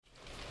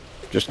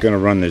Just going to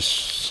run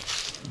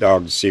this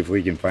dog to see if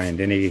we can find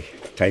any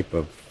type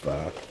of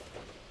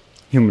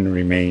human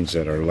remains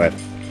that are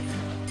left.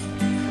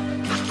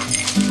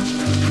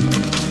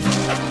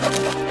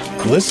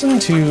 Listen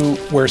to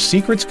Where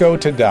Secrets Go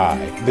to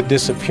Die, The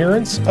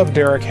Disappearance of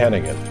Derek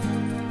Hennigan.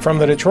 From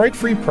the Detroit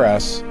Free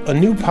Press, a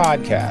new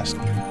podcast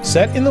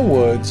set in the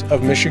woods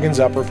of Michigan's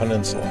Upper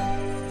Peninsula.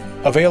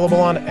 Available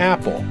on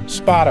Apple,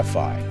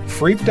 Spotify,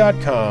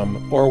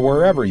 Freep.com, or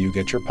wherever you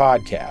get your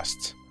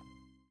podcasts.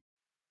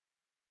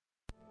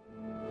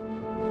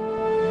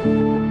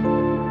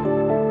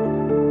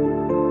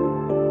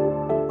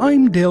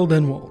 I'm Dale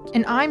Denwalt.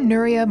 And I'm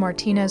Nuria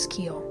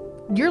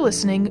Martinez-Keel. You're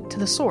listening to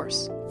The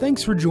Source.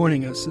 Thanks for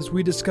joining us as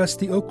we discuss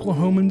the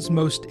Oklahomans'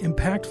 most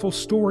impactful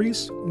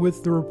stories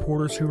with the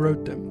reporters who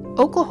wrote them.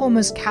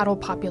 Oklahoma's cattle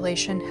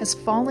population has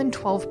fallen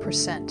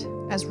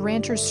 12% as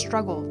ranchers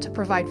struggle to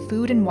provide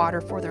food and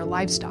water for their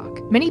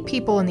livestock. Many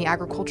people in the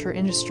agriculture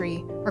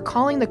industry are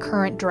calling the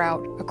current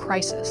drought a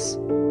crisis.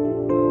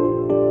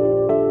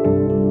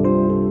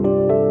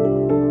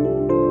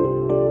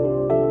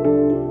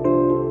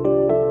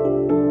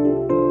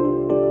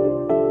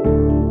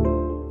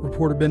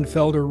 Reporter Ben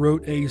Felder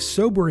wrote a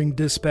sobering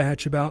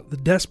dispatch about the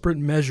desperate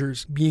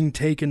measures being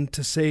taken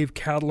to save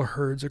cattle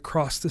herds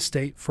across the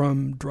state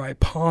from dry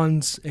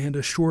ponds and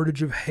a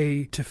shortage of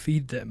hay to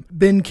feed them.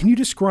 Ben, can you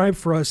describe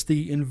for us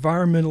the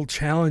environmental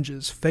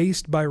challenges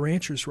faced by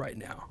ranchers right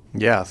now?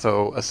 Yeah,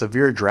 so a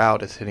severe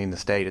drought is hitting the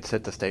state. It's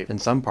hit the state in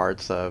some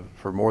parts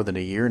for more than a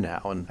year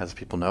now. And as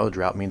people know,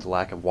 drought means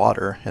lack of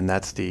water. And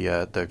that's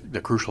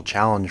the crucial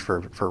challenge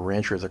for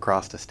ranchers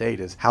across the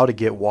state is how to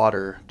get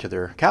water to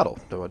their cattle.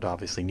 They would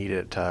obviously need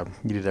it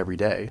every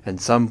day. In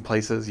some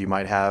places, you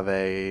might have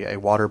a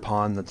water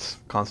pond that's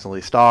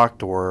constantly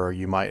stocked, or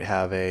you might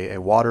have a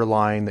water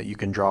line that you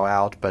can draw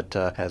out. But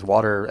as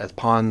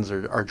ponds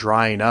are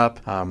drying up,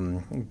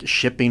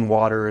 shipping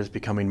water is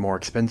becoming more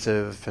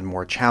expensive and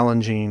more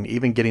challenging.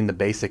 Even getting the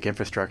basic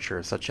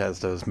infrastructure, such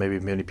as those,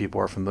 maybe many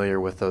people are familiar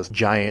with those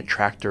giant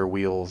tractor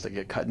wheels that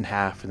get cut in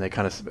half and they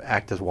kind of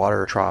act as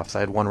water troughs.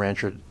 I had one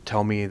rancher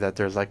tell me that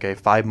there's like a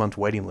 5-month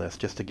waiting list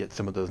just to get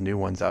some of those new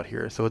ones out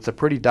here. So it's a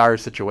pretty dire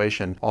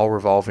situation, all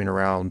revolving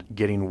around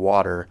getting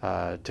water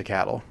to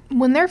cattle.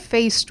 When they're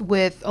faced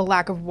with a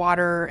lack of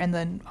water and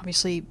then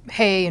obviously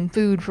hay and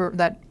food for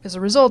that as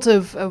a result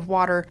of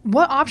water,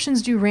 what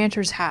options do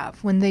ranchers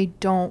have when they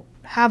don't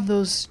have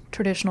those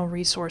traditional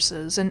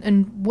resources,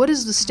 and what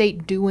is the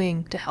state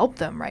doing to help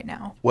them right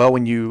now? Well,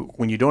 when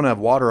you don't have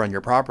water on your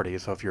property,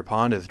 so if your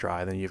pond is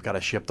dry, then you've got to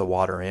ship the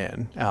water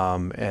in,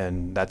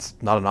 and that's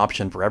not an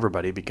option for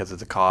everybody because of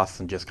the costs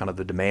and just kind of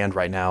the demand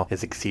right now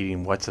is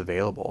exceeding what's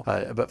available.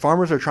 But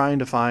farmers are trying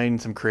to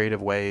find some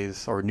creative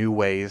ways or new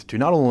ways to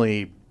not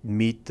only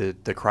meet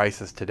the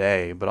crisis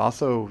today, but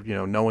also,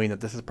 knowing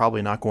that this is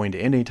probably not going to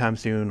end anytime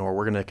soon, or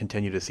we're going to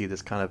continue to see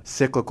this kind of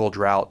cyclical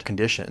drought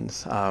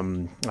conditions.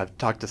 I've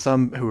talked to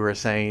some who are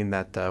saying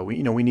that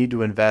we need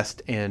to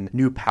invest in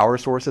new power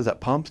sources at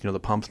pumps. The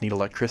pumps need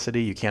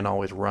electricity. You can't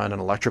always run an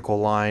electrical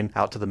line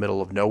out to the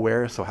middle of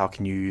nowhere. So how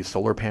can you use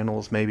solar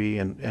panels maybe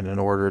in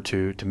order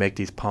to make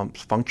these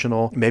pumps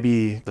functional?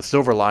 Maybe the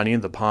silver lining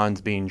of the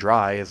ponds being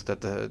dry is that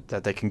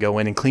they can go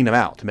in and clean them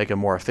out to make them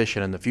more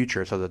efficient in the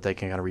future, so that they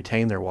can kind of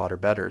retain their water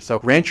better. So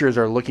ranchers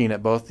are looking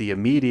at both the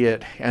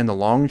immediate and the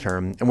long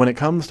term. And when it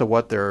comes to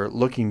what they're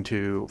looking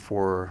to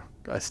for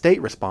a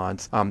state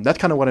response, that's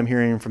kind of what I'm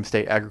hearing from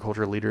state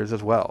agriculture leaders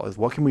as well, is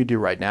what can we do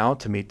right now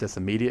to meet this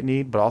immediate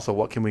need, but also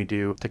what can we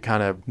do to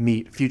kind of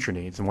meet future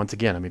needs. And once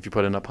again, if you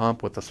put in a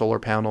pump with a solar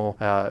panel,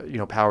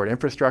 powered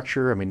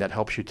infrastructure, that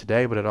helps you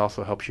today, but it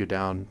also helps you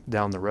down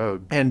the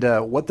road. And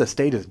what the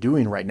state is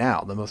doing right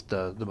now, the most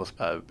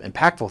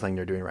impactful thing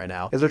they're doing right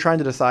now, is they're trying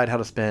to decide how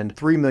to spend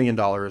 $3 million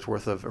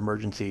worth of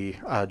emergency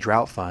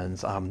drought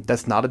funds.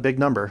 That's not a big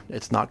number.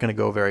 It's not going to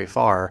go very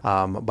far,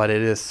 but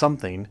it is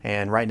something.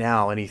 And right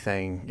now, anything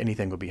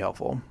would be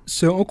helpful.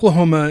 So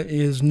Oklahoma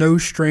is no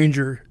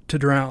stranger to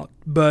drought,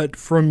 but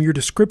from your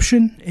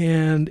description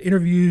and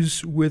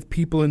interviews with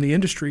people in the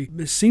industry,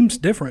 it seems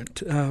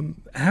different.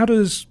 How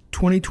does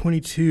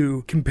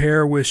 2022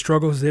 compare with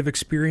struggles they've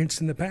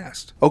experienced in the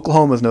past?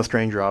 Oklahoma is no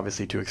stranger,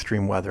 obviously, to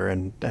extreme weather,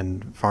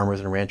 and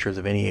farmers and ranchers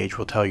of any age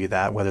will tell you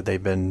that, whether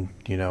they've been,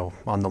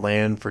 on the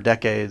land for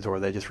decades or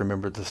they just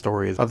remembered the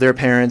stories of their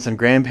parents and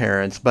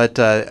grandparents. But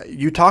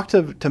you talk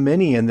to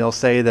many, and they'll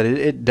say that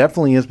it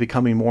definitely is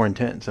becoming more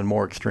intense and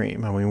more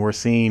extreme. We're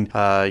seeing,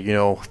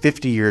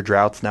 50-year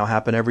droughts now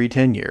happen every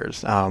 10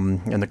 years.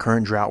 And the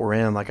current drought we're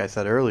in, like I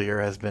said earlier,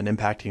 has been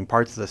impacting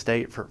parts of the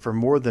state for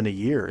more than a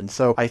year. And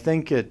so I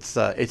think it's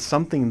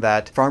something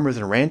that farmers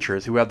and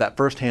ranchers who have that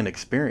firsthand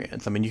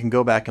experience, you can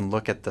go back and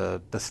look at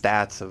the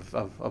stats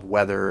of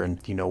weather and,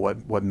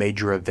 what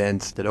major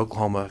events that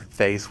Oklahoma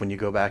faced when you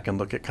go back and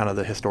look at kind of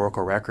the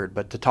historical record.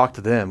 But to talk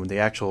to them, the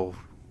actual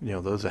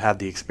those that have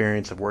the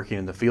experience of working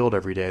in the field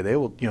every day, they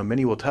will,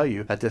 many will tell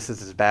you that this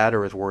is as bad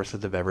or as worse as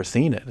they've ever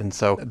seen it. And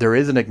so there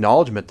is an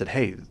acknowledgement that,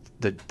 hey,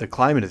 the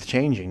climate is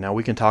changing. Now,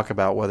 we can talk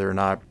about whether or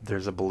not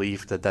there's a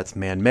belief that that's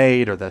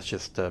man-made or that's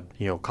just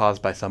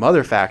caused by some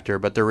other factor.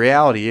 But the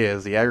reality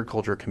is the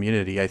agriculture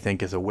community, I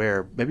think, is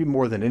aware, maybe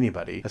more than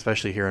anybody,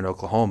 especially here in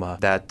Oklahoma,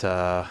 that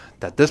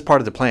this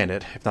part of the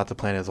planet, if not the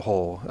planet as a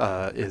whole,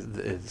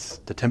 is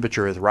the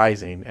temperature is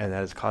rising, and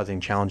that is causing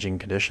challenging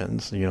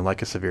conditions,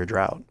 like a severe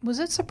drought. Was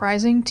it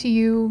surprising to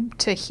you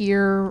to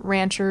hear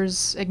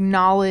ranchers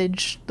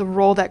acknowledge the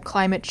role that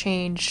climate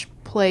change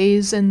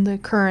plays in the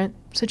current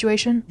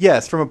situation?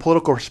 Yes, from a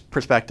political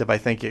perspective, I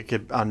think it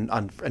could,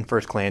 on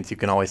first glance, you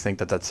can always think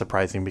that that's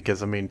surprising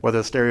because, whether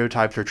the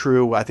stereotypes are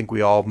true, I think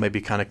we all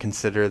maybe kind of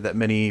consider that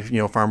many,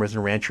 farmers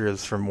and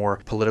ranchers from more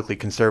politically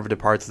conservative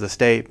parts of the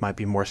state might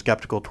be more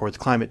skeptical towards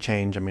climate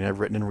change. I've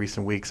written in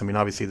recent weeks,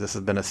 obviously this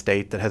has been a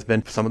state that has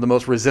been, some of the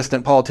most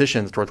resistant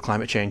politicians towards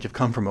climate change have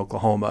come from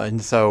Oklahoma.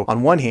 And so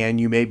on one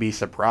hand, you may be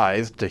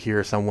surprised to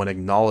hear someone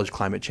acknowledge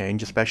climate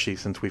change, especially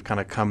since we've kind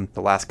of come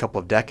the last couple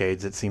of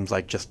decades. It seems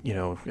like just,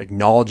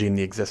 acknowledging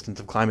the existence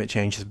of climate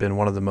change has been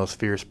one of the most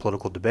fierce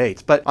political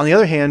debates. But on the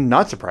other hand,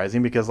 not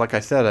surprising because, like I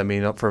said,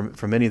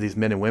 for many of these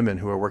men and women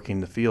who are working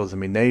in the fields,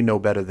 they know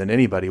better than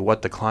anybody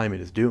what the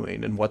climate is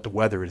doing and what the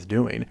weather is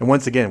doing. And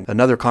once again,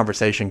 another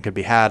conversation could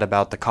be had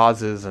about the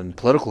causes and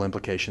political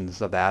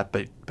implications of that,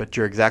 but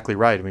you're exactly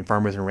right.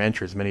 Farmers and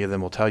ranchers, many of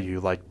them will tell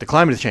you, the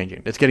climate is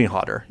changing. It's getting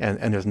hotter,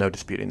 and there's no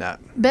disputing that.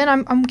 Ben,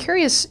 I'm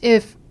curious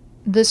if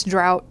this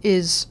drought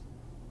is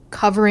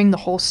covering the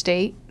whole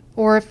state,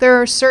 or if there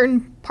are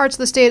certain parts of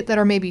the state that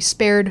are maybe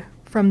spared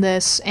from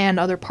this and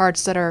other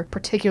parts that are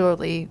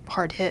particularly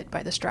hard hit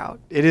by this drought.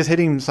 It is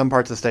hitting some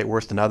parts of the state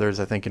worse than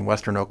others. I think in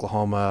western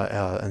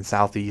Oklahoma and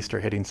southeast are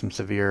hitting some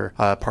severe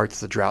parts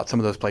of the drought. Some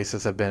of those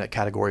places have been at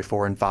category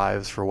 4 and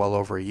 5s for well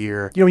over a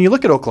year. When you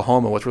look at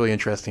Oklahoma, what's really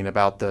interesting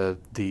about the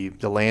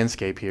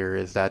landscape here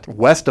is that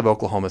west of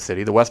Oklahoma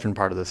City, the western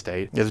part of the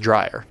state, is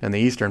drier, and the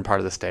eastern part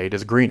of the state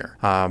is greener.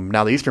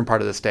 Now, the eastern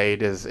part of the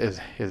state is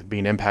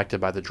being impacted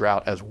by the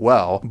drought as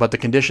well, but the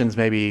conditions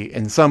maybe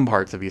in some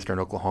parts of eastern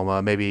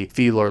Oklahoma maybe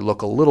feel or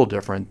look a little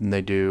different than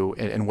they do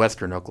in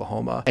western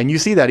Oklahoma. And you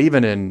see that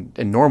even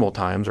in normal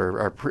times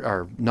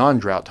or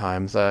non-drought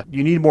times.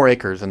 You need more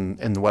acres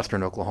in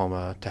western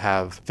Oklahoma to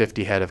have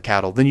 50 head of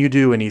cattle than you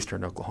do in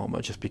eastern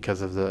Oklahoma, just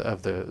because of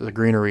the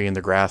greenery and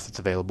the grass that's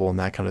available and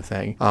that kind of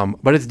thing.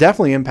 But it's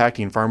definitely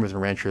impacting farmers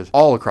and ranchers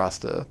all across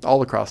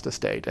the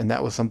state. And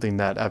that was something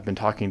that I've been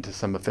talking to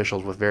some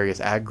officials with various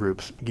ag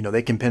groups.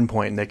 They can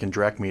pinpoint and they can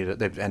direct me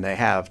and they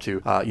have to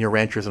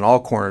ranchers in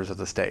all corners of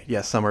the state.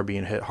 Yes, some are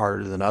being hit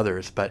harder than others.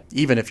 But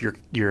even if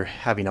you're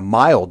having a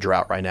mild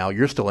drought right now,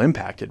 you're still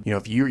impacted.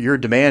 If your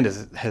demand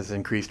has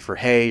increased for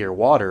hay or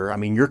water,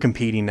 you're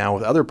competing now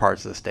with other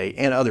parts of the state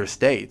and other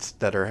states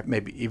that are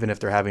maybe, even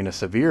if they're having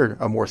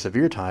a more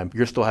severe time,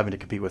 you're still having to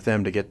compete with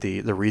them to get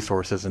the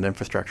resources and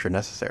infrastructure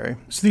necessary.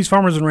 So these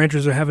farmers and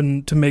ranchers are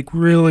having to make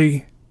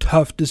really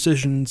tough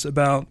decisions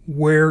about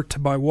where to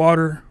buy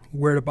water,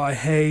 where to buy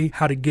hay,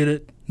 how to get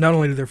it not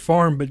only to their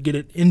farm, but get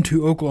it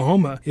into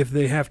Oklahoma if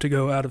they have to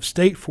go out of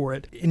state for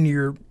it. In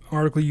your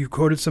article, you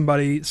quoted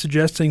somebody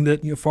suggesting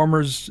that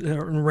farmers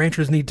and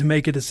ranchers need to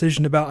make a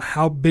decision about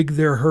how big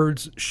their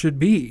herds should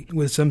be,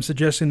 with some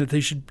suggesting that they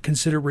should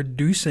consider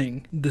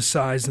reducing the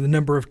size and the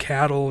number of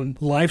cattle and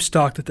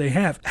livestock that they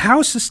have.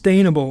 How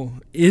sustainable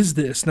is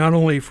this, not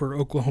only for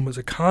Oklahoma's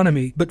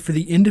economy, but for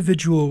the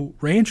individual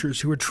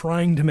ranchers who are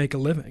trying to make a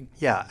living?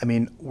 Yeah,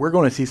 we're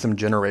going to see some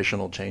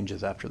generational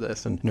changes after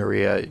this. And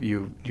Nuria,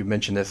 you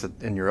mentioned this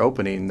in your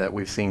opening, that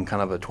we've seen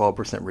kind of a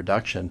 12%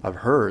 reduction of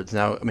herds.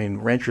 Now,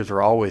 ranchers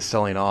are always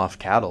selling off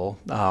cattle,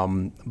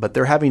 but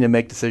they're having to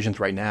make decisions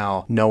right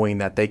now knowing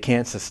that they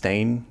can't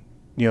sustain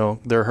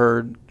their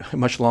herd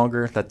much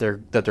longer, that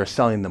they're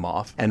selling them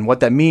off. And what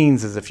that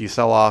means is if you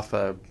sell off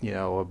a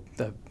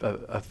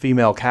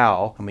female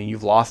cow,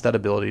 you've lost that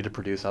ability to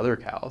produce other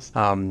cows.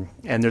 And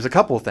there's a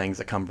couple of things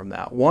that come from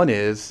that. One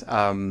is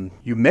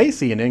you may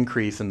see an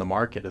increase in the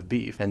market of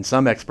beef. And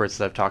some experts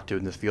that I've talked to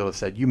in this field have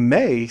said you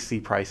may see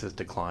prices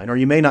decline, or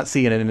you may not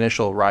see an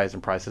initial rise in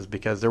prices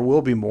because there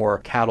will be more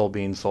cattle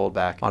being sold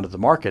back onto the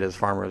market as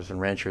farmers and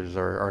ranchers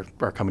are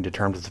coming to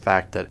terms with the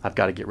fact that I've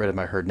got to get rid of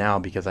my herd now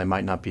because I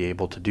might not be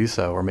able to do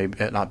so, or maybe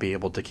not be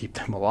able to keep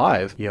them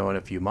alive, in a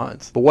few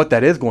months. But what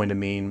that is going to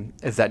mean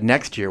is that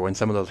next year, when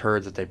some of those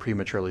herds that they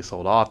prematurely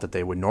sold off that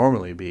they would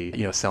normally be,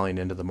 selling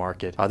into the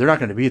market, they're not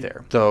going to be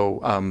there. So,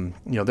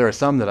 there are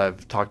some that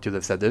I've talked to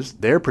that said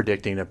they're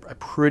predicting a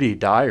pretty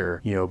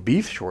dire,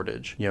 beef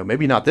shortage,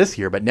 maybe not this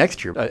year, but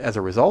next year as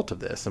a result of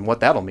this. And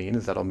what that'll mean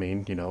is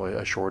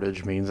a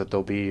shortage means that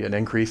there'll be an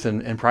increase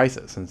in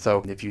prices. And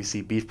so if you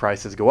see beef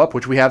prices go up,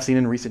 which we have seen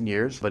in recent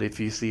years, but if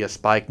you see a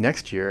spike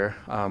next year,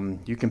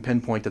 you can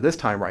pinpoint to this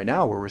time right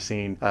now where we're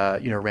seeing,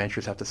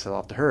 ranchers have to sell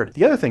off the herd.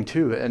 The other thing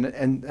too, and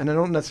I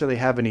don't necessarily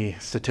have any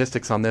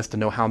statistics on this to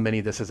know how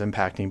many this is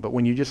impacting, but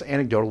when you just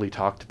anecdotally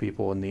talk to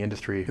people in the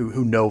industry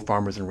who know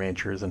farmers and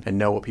ranchers and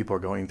know what people are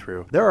going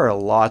through, there are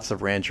lots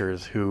of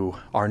ranchers who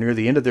are near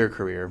the end of their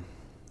career,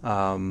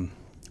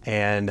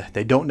 and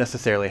they don't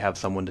necessarily have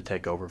someone to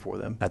take over for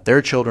them. That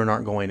their children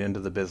aren't going into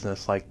the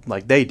business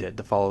like they did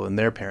to follow in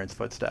their parents'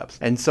 footsteps.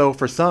 And so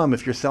for some,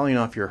 if you're selling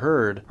off your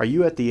herd, are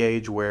you at the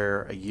age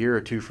where a year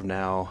or two from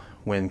now,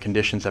 when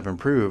conditions have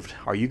improved,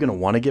 are you going to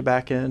want to get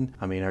back in?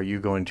 I mean, are you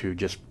going to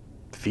just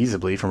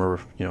feasibly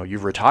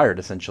you've retired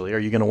essentially, are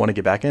you going to want to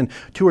get back in?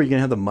 Two, are you going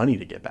to have the money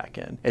to get back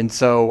in? And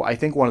so I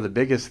think one of the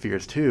biggest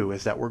fears too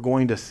is that we're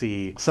going to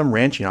see some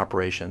ranching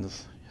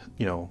operations,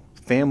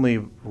 family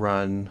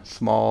run,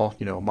 small,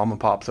 mom and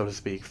pop, so to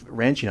speak,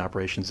 ranching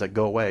operations that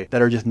go away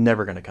that are just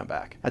never going to come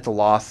back. That's a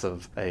loss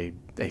of a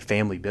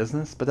family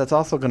business, but that's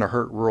also going to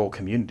hurt rural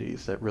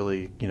communities that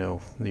really,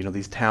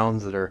 these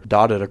towns that are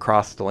dotted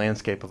across the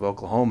landscape of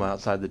Oklahoma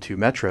outside the two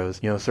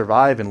metros,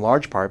 survive in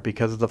large part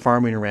because of the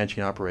farming and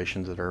ranching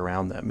operations that are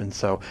around them. And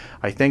so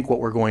I think what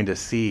we're going to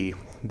see,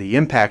 the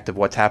impact of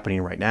what's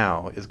happening right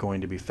now is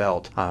going to be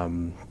felt,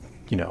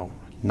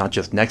 not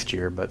just next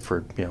year, but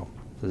for,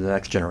 the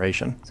next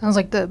generation. Sounds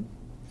like the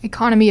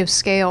economy of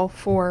scale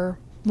for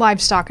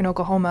livestock in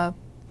Oklahoma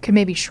could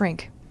maybe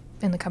shrink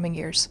in the coming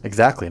years.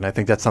 Exactly. And I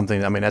think that's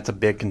something, that's a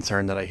big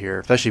concern that I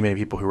hear, especially many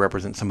people who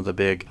represent some of the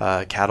big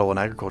cattle and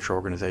agriculture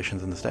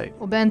organizations in the state.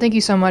 Well, Ben, thank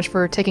you so much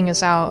for taking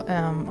us out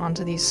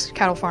onto these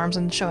cattle farms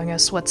and showing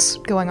us what's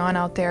going on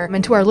out there.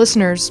 And to our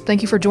listeners,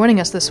 thank you for joining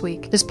us this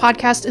week. This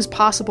podcast is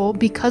possible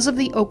because of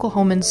the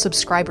Oklahoman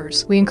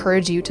subscribers. We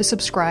encourage you to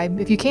subscribe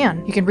if you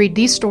can. You can read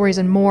these stories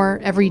and more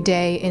every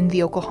day in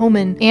the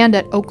Oklahoman and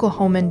at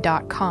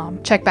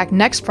oklahoman.com. Check back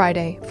next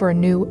Friday for a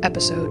new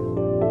episode.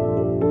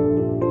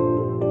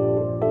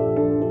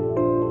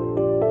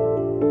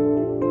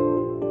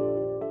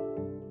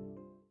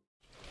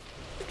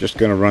 Just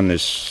going to run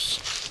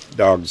this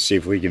dog to see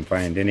if we can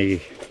find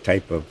any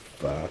type of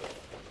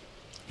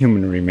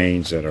human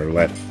remains that are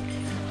left.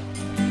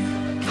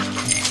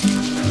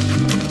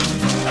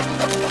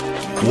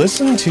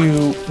 Listen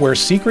to Where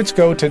Secrets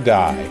Go to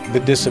Die, The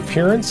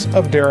Disappearance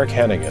of Derek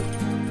Hennigan.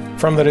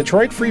 From the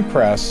Detroit Free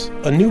Press,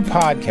 a new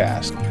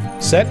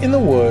podcast set in the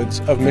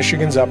woods of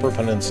Michigan's Upper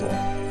Peninsula.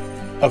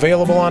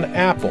 Available on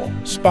Apple,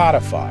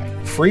 Spotify,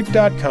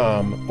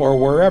 Freep.com, or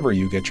wherever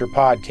you get your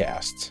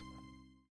podcasts.